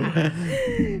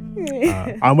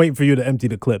 I'm waiting for you to empty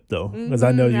the clip though, because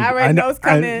I know you. I already know it's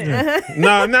coming. no,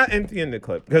 I'm not emptying the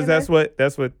clip because that's what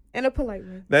In a polite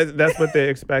way. that's what they're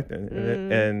expecting,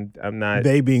 and I'm not.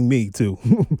 They being me too.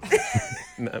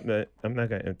 I'm not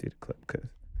gonna empty the clip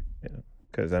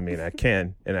because I mean I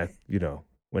can, and I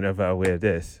whenever I wear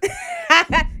this.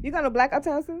 You got a black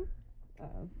uptown suit?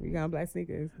 You got black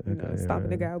sneakers. Stop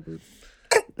the guy boots.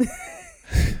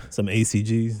 Some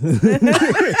ACGs.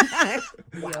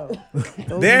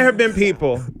 There have been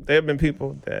people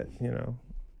that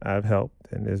I've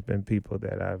helped, and there's been people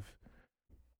that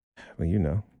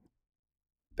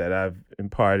I've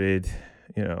imparted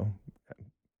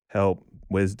help,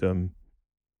 wisdom,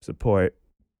 support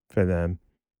for them.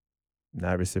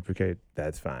 Not reciprocate,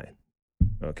 that's fine.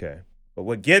 Okay. But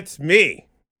what gets me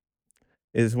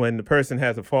is when the person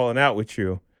has a falling out with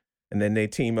you and then they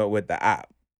team up with the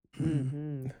op.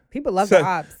 Mm-hmm. People love the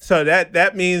ops. So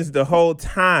that means the whole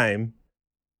time,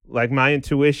 like, my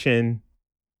intuition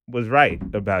was right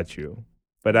about you.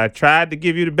 But I tried to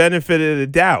give you the benefit of the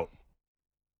doubt.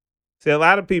 See, a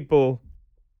lot of people,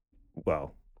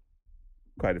 well,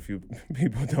 quite a few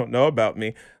people don't know about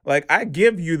me. Like, I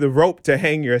give you the rope to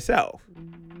hang yourself.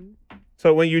 Mm-hmm.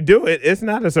 So when you do it, it's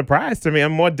not a surprise to me.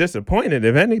 I'm more disappointed,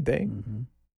 if anything,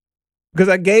 because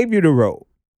I gave you the rope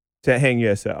to hang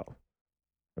yourself.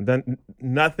 I've done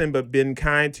nothing but been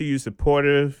kind to you,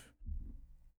 supportive.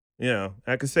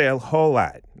 I could say a whole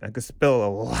lot. I could spill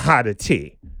a lot of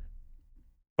tea,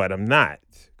 but I'm not,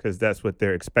 because that's what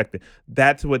they're expecting.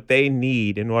 That's what they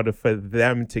need in order for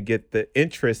them to get the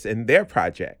interest in their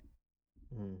project.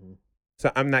 Mm-hmm.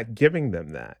 So I'm not giving them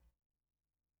that.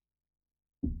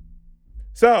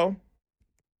 So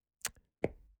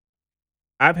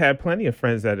I've had plenty of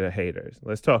friends that are haters.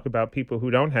 Let's talk about people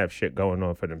who don't have shit going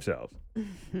on for themselves.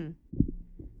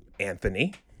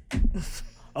 Anthony.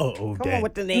 Come damn. on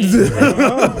with the names.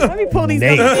 Let me pull these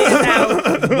names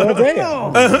out. Well,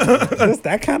 damn. Just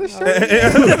that kind of shit.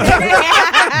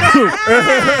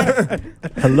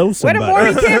 Hello, Where somebody. the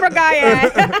morning camera guy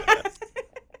at?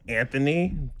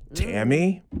 Anthony,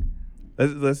 Tammy.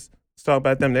 Let's talk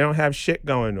about them. They don't have shit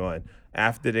going on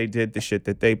after they did the shit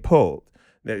that they pulled.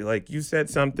 Like, you said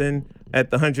something at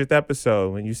the 100th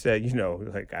episode when you said,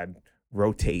 like, I'd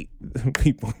rotate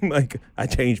people. Like, I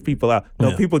change people out.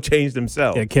 No, people change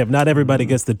themselves. Yeah, Kev, not everybody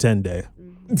gets the 10-day.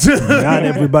 Not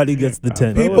everybody gets the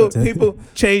 10. People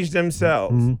change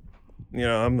themselves. Mm-hmm.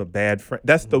 I'm a bad friend.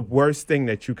 That's the worst thing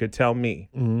that you could tell me.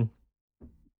 Mm-hmm.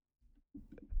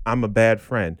 I'm a bad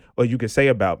friend. Or you could say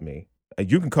about me.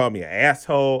 You can call me an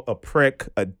asshole, a prick,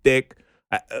 a dick,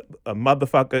 a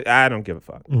motherfucker. I don't give a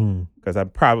fuck. Because I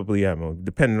probably am,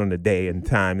 depending on the day and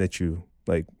time that you,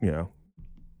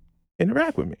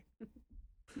 interact with me.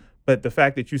 But the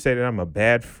fact that you say that I'm a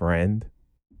bad friend,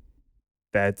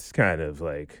 that's kind of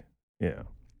like,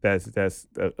 that's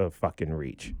a fucking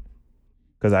reach.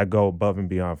 Because I go above and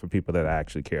beyond for people that I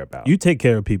actually care about. You take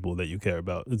care of people that you care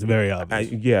about. It's very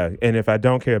obvious. Yeah, and if I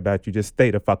don't care about you, just stay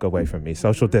the fuck away from me.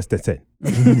 Social distancing.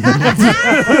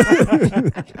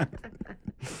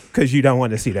 Because you don't want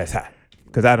to see that side.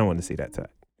 Because I don't want to see that side.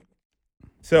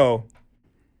 So,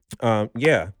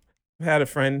 yeah. I had a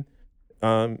friend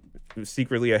who's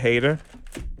secretly a hater.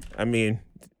 I mean,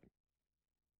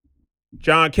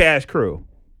 John Cash Crew.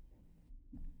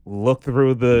 Look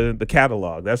through the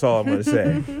catalog. That's all I'm going to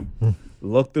say.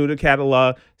 Look through the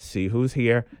catalog, see who's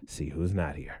here, see who's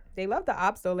not here. They love the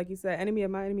ops, though. Like you said, enemy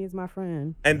of my enemy is my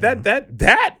friend. And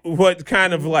that what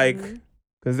kind of like,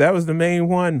 because that was the main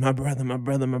one. My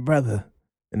brother.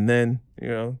 And then,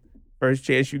 first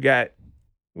chance you got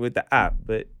with the op,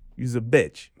 but you's a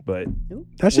bitch. But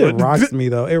that shit rocks me,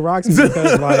 though. It rocks me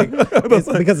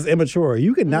because because it's immature.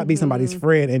 You can not be somebody's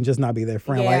friend and just not be their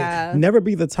friend. Yeah. Like, never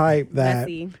be the type that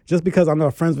Messy. just because I'm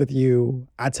not friends with you,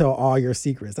 I tell all your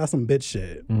secrets. That's some bitch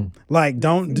shit. Like,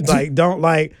 don't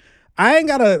I ain't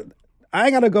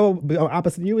gotta go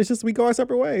opposite you. It's just we go our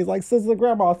separate ways, like Sister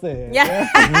Grandma said. Yeah.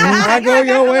 I go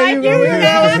your way, Like you go you, your way.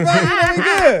 It's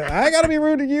good. I ain't gotta be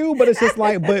rude to you, but it's just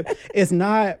like, but it's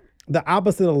not. The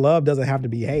opposite of love doesn't have to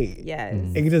be hate. Yes.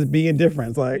 It can just be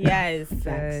indifference. Like, Yes.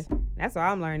 That's what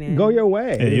I'm learning. Go your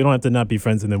way. Yeah, you don't have to not be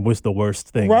friends and then wish the worst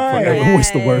thing. Right. Forever.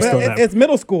 Wish the worst But on that. it's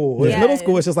middle school. It's Yes. middle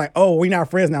school. It's just like, oh, we're not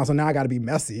friends now, so now I got to be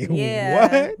messy. Yeah.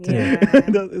 What? Yeah.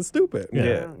 It's stupid.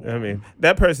 Yeah. I mean,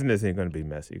 that person isn't going to be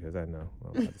messy because I know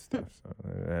a lot of stuff. So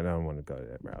I don't want to go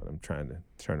that route. I'm trying to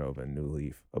turn over a new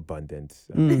leaf. Abundance.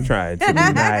 I'm trying to be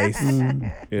nice.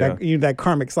 You know? That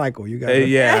karmic cycle. You got.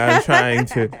 Yeah, I'm trying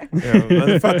to.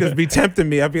 Motherfuckers be tempting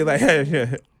me. I'll be like, hey,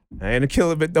 yeah, I ain't a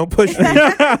killer, but don't push me.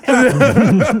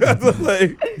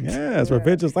 Like, Yes,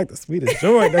 revenge is like the sweetest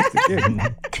joy next to getting.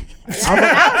 I'm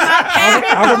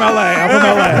from LA.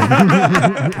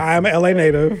 I am an LA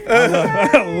native.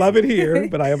 I love it here,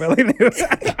 but I am LA native.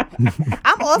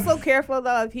 I'm also careful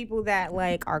though of people that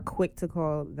like are quick to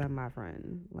call them my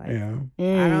friend. Like, Yeah.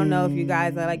 I don't know if you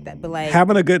guys are like that, but like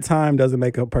Having a good time doesn't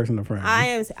make a person a friend. I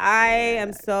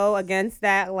am so against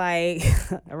that. Like,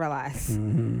 relax. You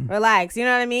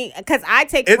know what I mean? Because I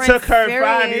take it friends took her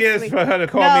 5 years seriously. for her to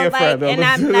call me a friend. And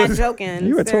I'm not joking.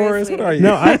 You a Taurus? Seriously. What are you?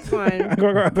 No, I-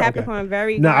 Capricorn,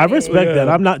 very. No, I guarded. respect that.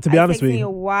 I'm not, to be It honest takes with me a you.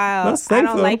 while. That's safe, I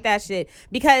don't though. like that shit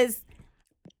because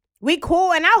we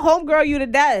cool and I'll homegirl you to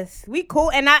death. We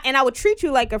cool and I would treat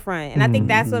you like a friend. And I think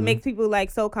that's what makes people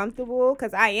like so comfortable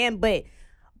because I am. But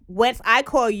once I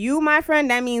call you my friend,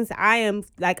 that means I am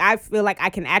like I feel like I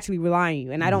can actually rely on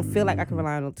you, and I don't feel like I can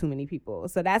rely on too many people.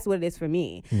 So that's what it is for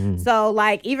me. So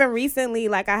like even recently,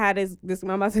 like I had this I'm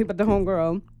about to say about the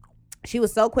homegirl. She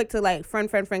was so quick to like friend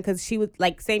because she was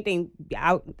like same thing.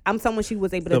 I'm someone she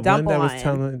was able to dump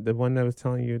on. The one that was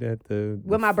telling you that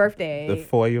with my birthday. the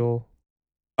foil.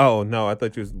 Oh no, I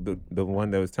thought you was the one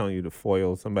that was telling you the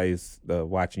foil. Somebody's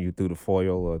watching you through the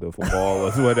foil or the wall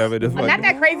or whatever. Not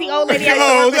that crazy old lady.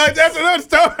 That's what I'm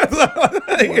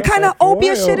talking. What kind of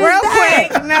opiate shit is Real that?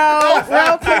 quick,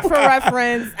 real quick for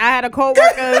reference. I had a coworker.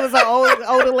 It was an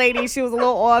older lady. She was a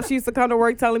little off. She used to come to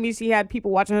work telling me she had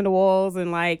people watching her the walls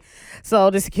and like,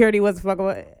 so the security was fucking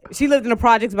with. She lived in the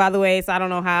projects, by the way, so I don't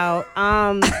know how.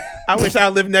 I wish I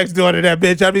lived next door to that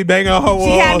bitch. I'd be banging on her wall.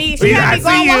 She had me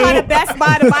going with her to Best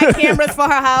Buy to buy cameras for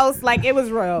her house. Like it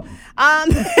was real.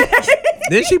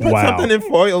 Did she put Wow. something in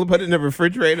foil and put it in the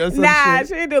refrigerator or some Nah, shit?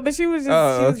 she didn't do it, but she was just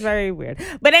Oh, she was very weird.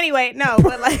 But anyway, no,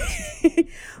 but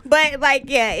like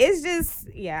yeah, it's just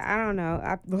I don't know.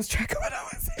 I lost track of what I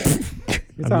was saying.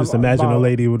 I'm just imagining a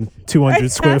lady with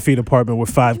 200 square feet apartment with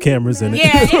 5 cameras in it. Yeah,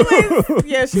 it was.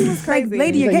 Yeah, she was Like, crazy.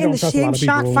 lady, you're You getting the don't trust a lot shame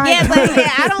of shot people. fired. Yeah, but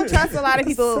yeah, I don't trust a lot of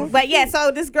people. But yeah,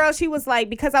 so this girl, she was like,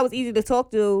 because I was easy to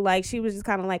talk to, like she was just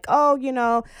kind of like, oh, you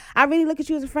know, I really look at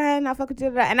you as a friend. I fuck with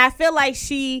you, and I feel like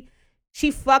she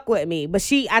fuck with me, but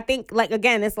I think like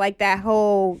again, it's like that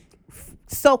whole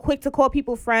so quick to call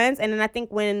people friends, and then I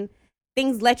think when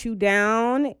things let you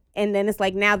down, and then it's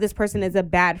like now this person is a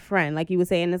bad friend, like you were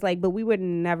saying. It's like, but we were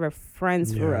never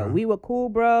friends for real. We were cool,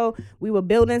 bro. We were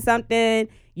building something.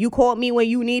 You called me when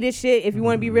you needed shit, if you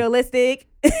want to be realistic.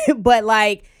 But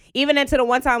like, even into the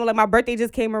one time, like my birthday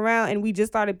just came around and we just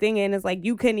started thinking, it's like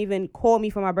you couldn't even call me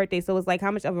for my birthday. So it's like,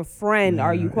 how much of a friend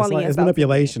are you calling It's yourself?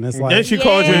 manipulation. It's like Then she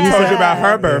called you and told you about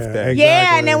her birthday.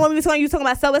 Yeah, and then when we were talking, you talking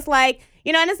about, so it's like,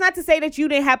 you know, and it's not to say that you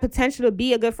didn't have potential to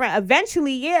be a good friend.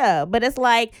 Eventually, yeah, but it's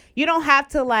like you don't have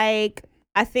to like,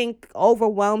 I think,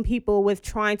 overwhelm people with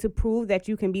trying to prove that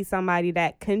you can be somebody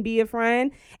that can be a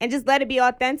friend, and just let it be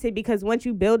authentic, because once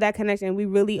you build that connection, we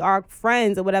really are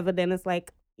friends or whatever, then it's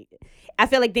like, I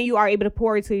feel like then you are able to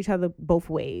pour into each other both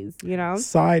ways, you know?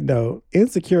 Side note,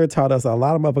 Insecure taught us a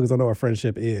lot of motherfuckers don't know what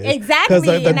friendship is. Exactly,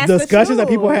 Because the and that's the discussions that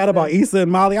people truth. had about Issa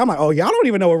and Molly, I'm like, oh, y'all don't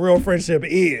even know what real friendship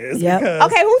is. Yep. because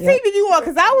Okay, who team did you on?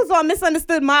 Because I was on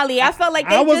Misunderstood Molly. I felt like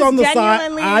they I was just on the side.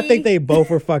 genuinely... I think they both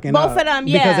were fucking Both up. of them,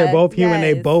 Because they're yeah, both human.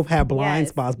 They yes, both have blind yes,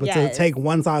 spots. But to yes. take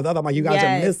one side or the other, I'm like, you guys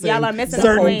Yes, are missing, y'all are missing the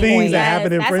certain point. things that Yes,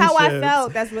 happen in that's friendships. how I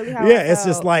felt. That's really how I Yeah, felt. it's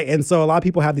just like, and so a lot of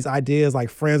people have these ideas like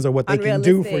friends are what they can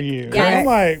do for you. Unrealistic. Yes. I'm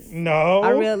like, no.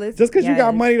 Unrealistic. Just because you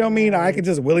got Yes. money don't mean I can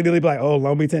just willy-nilly be like, oh,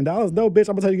 loan me $10. No, bitch,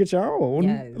 I'm gonna tell you to get your own.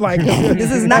 Yes. Like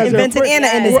This is not as your invented friend-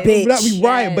 Anna in this bitch.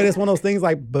 Right, Yes. but it's one of those things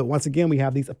like, but once again, we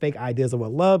have these fake ideas of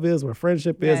what love is, what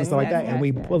friendship is, and Yes, stuff like that, yes, and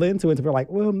we yes. pull into it to be like,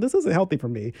 well, this isn't healthy for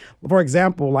me. For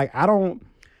example, like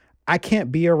I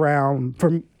can't be around,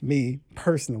 for me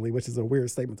personally, which is a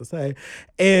weird statement to say,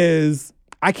 is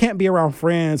I can't be around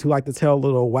friends who like to tell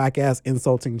little whack ass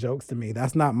insulting jokes to me.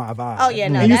 That's not my vibe. Oh, yeah,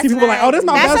 no, And you see that's people like, not- oh, this is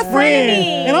my that's best a friend, frenemy.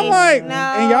 and I'm like, No.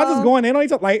 and y'all just going in on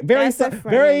each other, like very, That's a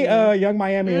very frenemy. Young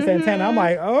Miami and Santana. I'm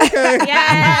like, okay.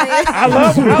 Yeah.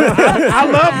 I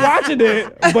love watching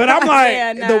it, but I'm like,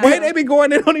 Yeah, no. the way they be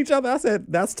going in on each other, I said,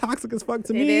 that's toxic as fuck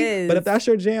to me. is. But if that's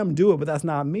your jam, do it. But that's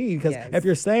not me. Because Yes. if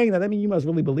you're saying that means you must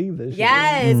really believe this shit.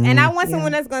 Yes, and I want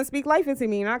someone that's going to speak life into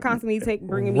me, not constantly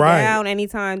bringing me Right. down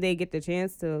anytime they get the chance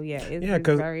sense too. Yeah, it's Yeah,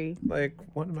 because very. like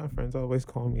one of my friends always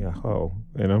called me a hoe,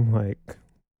 and I'm like,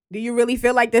 Do you really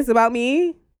feel like this about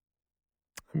me?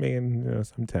 I mean,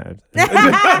 sometimes.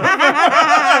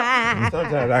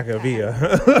 Sometimes I could be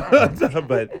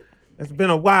but it's been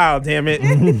a while, damn it.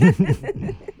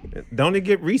 Don't it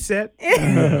get reset?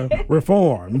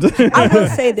 Reformed. I will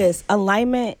say this: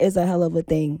 alignment is a hell of a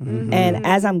thing, and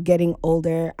as I'm getting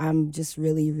older, I'm just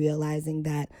really realizing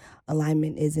that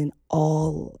alignment is in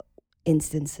all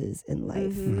instances in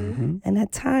life, and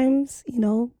at times,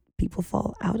 people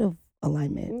fall out of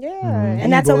alignment. Yeah,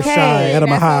 And that's Ego okay. Shy, Edema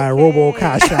That's High, okay. Robo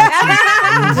Cash. very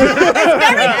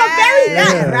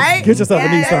nice, right? Get yourself a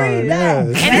Yeah. Nissan.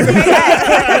 Yes.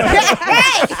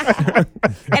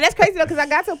 And that's crazy though, because I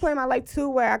got to a point in my life too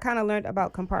where I kind of learned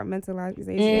about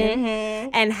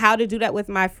compartmentalization and how to do that with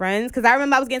my friends. Because I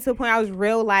remember I was getting to a point I was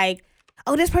real like,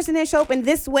 oh, this person didn't show up in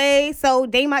this way, so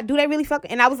they might do they really fuck.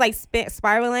 And I was like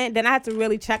spiraling. Then I had to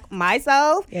really check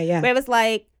myself. Yeah. But it was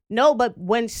like, no, but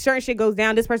when certain shit goes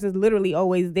down, this person's literally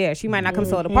always there. She might not come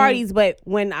to all the parties, but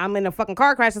when I'm in a fucking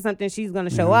car crash or something, she's gonna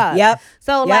show up. Yep.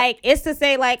 So like, it's to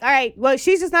say like, all right, well,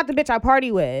 she's just not the bitch I party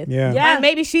with. Yeah. Yeah. And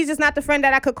maybe she's just not the friend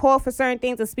that I could call for certain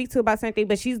things or speak to about certain things,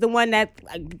 but she's the one that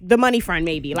the money friend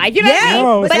maybe. Like, you know what I mean?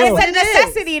 No, But it's it's true. a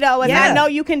necessity though, and Yeah. I know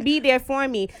you can be there for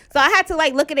me. So I had to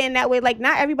like look at it in that way. Like,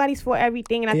 not everybody's for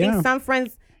everything, and I Yeah.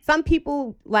 think some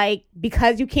people, like,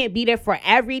 because you can't be there for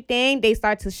everything, they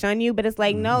start to shun you. But it's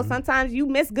like, no, sometimes you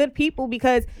miss good people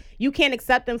because you can't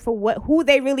accept them for who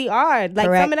they really are. Like,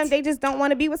 Correct. some of them, they just don't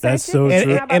want to be with certain That's shit. so It's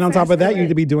true. not about And on top of that, certain you need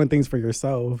to shit. be doing things for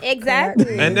yourself.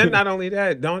 Exactly. And then not only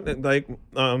that, don't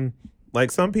like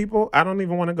some people, I don't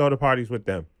even want to go to parties with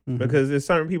them because there's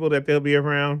certain people that they'll be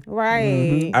around.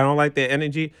 Right. I don't like their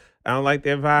energy. I don't like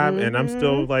their vibe, and I'm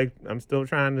still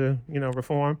trying to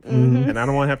reform, and I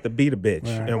don't want to have to beat a bitch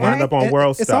and wind up on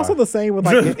World It's Star. also the same with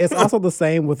like it's also the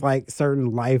same with like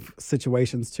certain life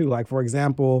situations too. Like for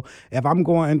example, if I'm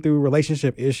going through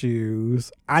relationship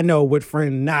issues, I know what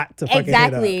friend not to fucking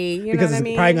Exactly. hit up You know because what I it's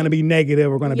mean? probably gonna be negative.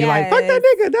 We're gonna be like, fuck that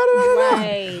Yes. nigga, da da da da.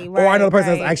 Right, Or I know the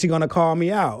person right. that's actually gonna call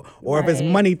me out. Or if it's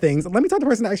Right. money things, let me talk to the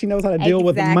person that actually knows how to deal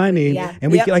with Exactly, money. yeah.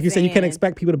 And we Yep. like you said, you can't Saying.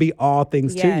 expect people to be all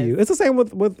things to Yes. you. It's the same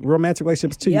with romantic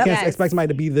relationships too. You Yep. can't Yes. expect somebody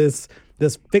to be this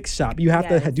fixed shop. You have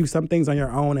Yes. to do some things on your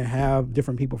own and have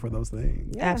different people for those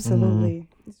things. Absolutely.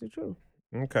 It's the truth.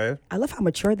 Okay. I love how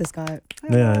mature this got.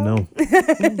 Yeah, I know.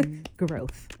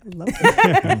 Growth. I love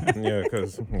it. Yeah,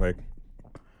 because like.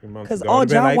 Because all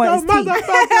John wants is tea.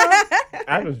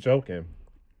 I was joking.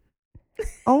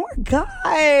 Oh my God.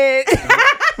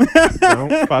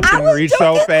 Don't fucking reach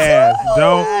so fast.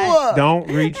 Don't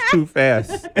reach too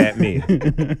fast at me.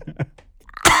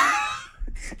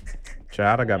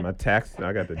 Child, I got my tax.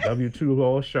 I got the W-2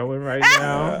 all showing right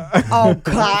now. Oh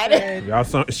God. Y'all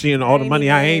seeing all the money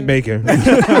I ain't making.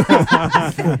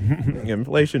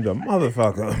 Inflation the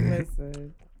motherfucker.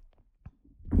 Listen.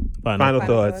 Final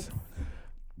thoughts.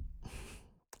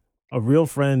 A real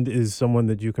friend is someone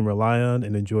that you can rely on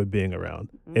and enjoy being around.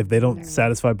 If they don't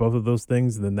satisfy both of those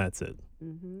things, then that's it.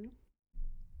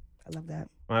 I love that.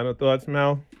 Final thoughts,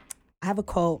 Mel? I have a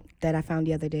quote that I found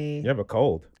the other day. You have a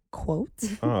cold. Quote.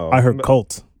 Oh, I heard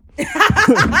cult.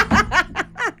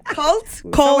 Quote.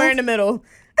 Somewhere in the middle.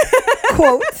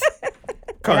 Quote. That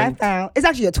I Cunt. found. It's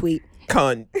actually a tweet.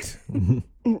 Cunt.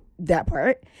 That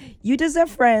part. You deserve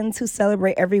friends who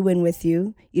celebrate every win with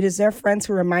you. You deserve friends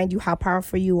who remind you how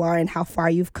powerful you are and how far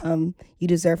you've come. You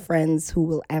deserve friends who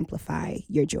will amplify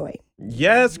your joy.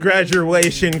 Yes,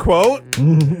 graduation quote.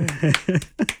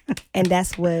 And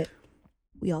that's what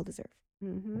we all deserve.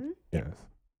 Yes.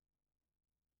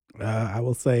 I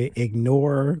will say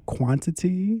ignore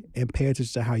quantity and pay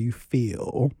attention to how you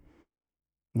feel.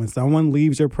 When someone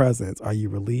leaves your presence, are you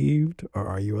relieved or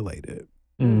are you elated?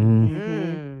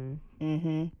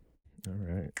 Mm-hmm. All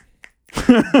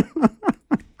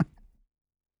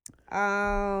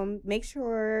right. Make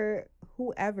sure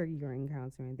whoever you're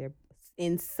encountering, they're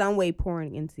in some way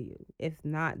pouring into you. If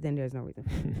not, then there's no reason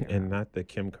for you to And not the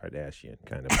Kim Kardashian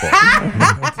kind of quote.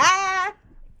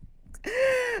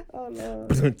 Oh no.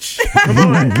 Come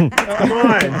on. Come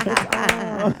on.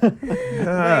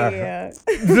 Yeah.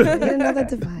 Get another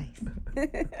device.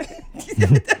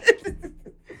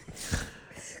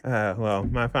 Well,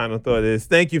 my final thought is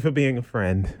thank you for being a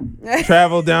friend.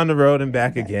 Travel down the road and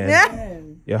back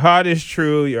again. Your heart is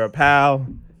true. You're a pal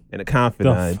and a The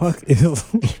confidant. fuck is...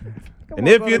 And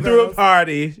if you threw a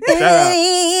party, shut up,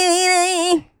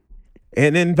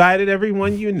 and invited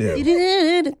everyone you knew,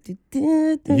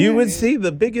 you would see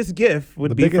the biggest gift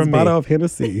would The be biggest from me. bottle of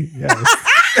Hennessy. Yes.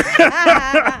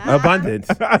 Abundance.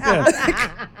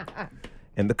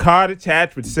 And the card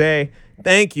attached would say,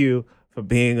 thank you for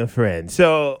being a friend.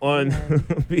 So on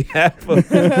behalf of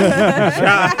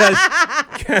Josh,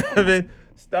 Kevin,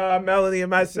 Star, Melanie, and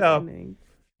myself,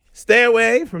 stay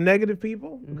away from negative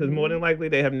people because more than likely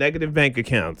they have negative bank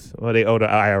accounts or they owe the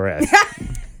IRS.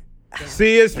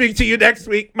 See you. Speak to you next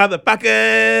week,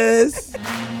 motherfuckers.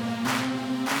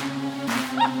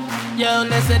 Yo,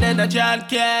 listen to John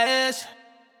Cash.